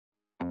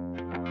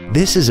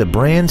This is a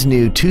brand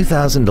new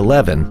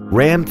 2011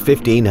 Ram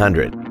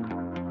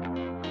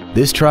 1500.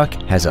 This truck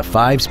has a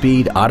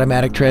 5-speed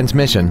automatic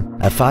transmission,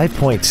 a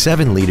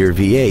 5.7-liter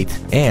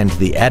V8, and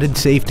the added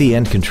safety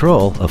and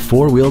control of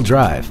 4-wheel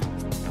drive.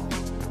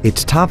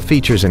 Its top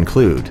features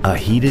include a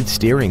heated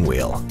steering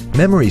wheel,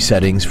 memory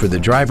settings for the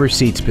driver's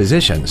seat's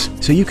positions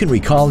so you can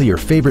recall your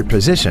favorite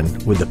position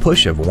with the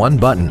push of one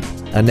button,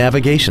 a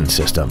navigation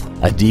system,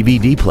 a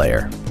DVD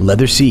player,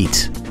 leather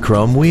seats,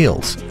 chrome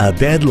wheels, a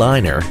bed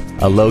liner,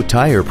 a low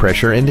tire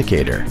pressure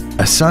indicator,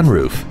 a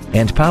sunroof,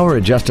 and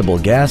power-adjustable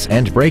gas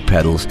and brake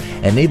pedals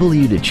enable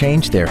you to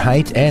change their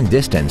height and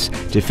distance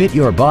to fit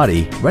your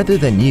body rather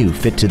than you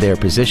fit to their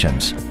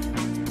positions.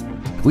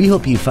 We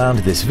hope you found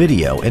this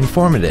video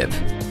informative.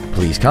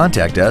 Please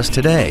contact us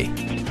today.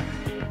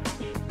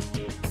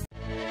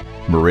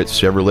 Moritz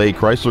Chevrolet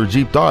Chrysler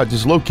Jeep Dodge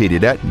is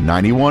located at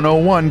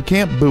 9101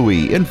 Camp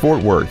Bowie in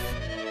Fort Worth.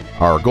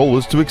 Our goal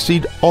is to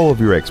exceed all of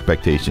your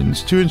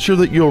expectations to ensure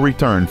that you'll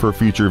return for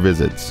future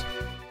visits.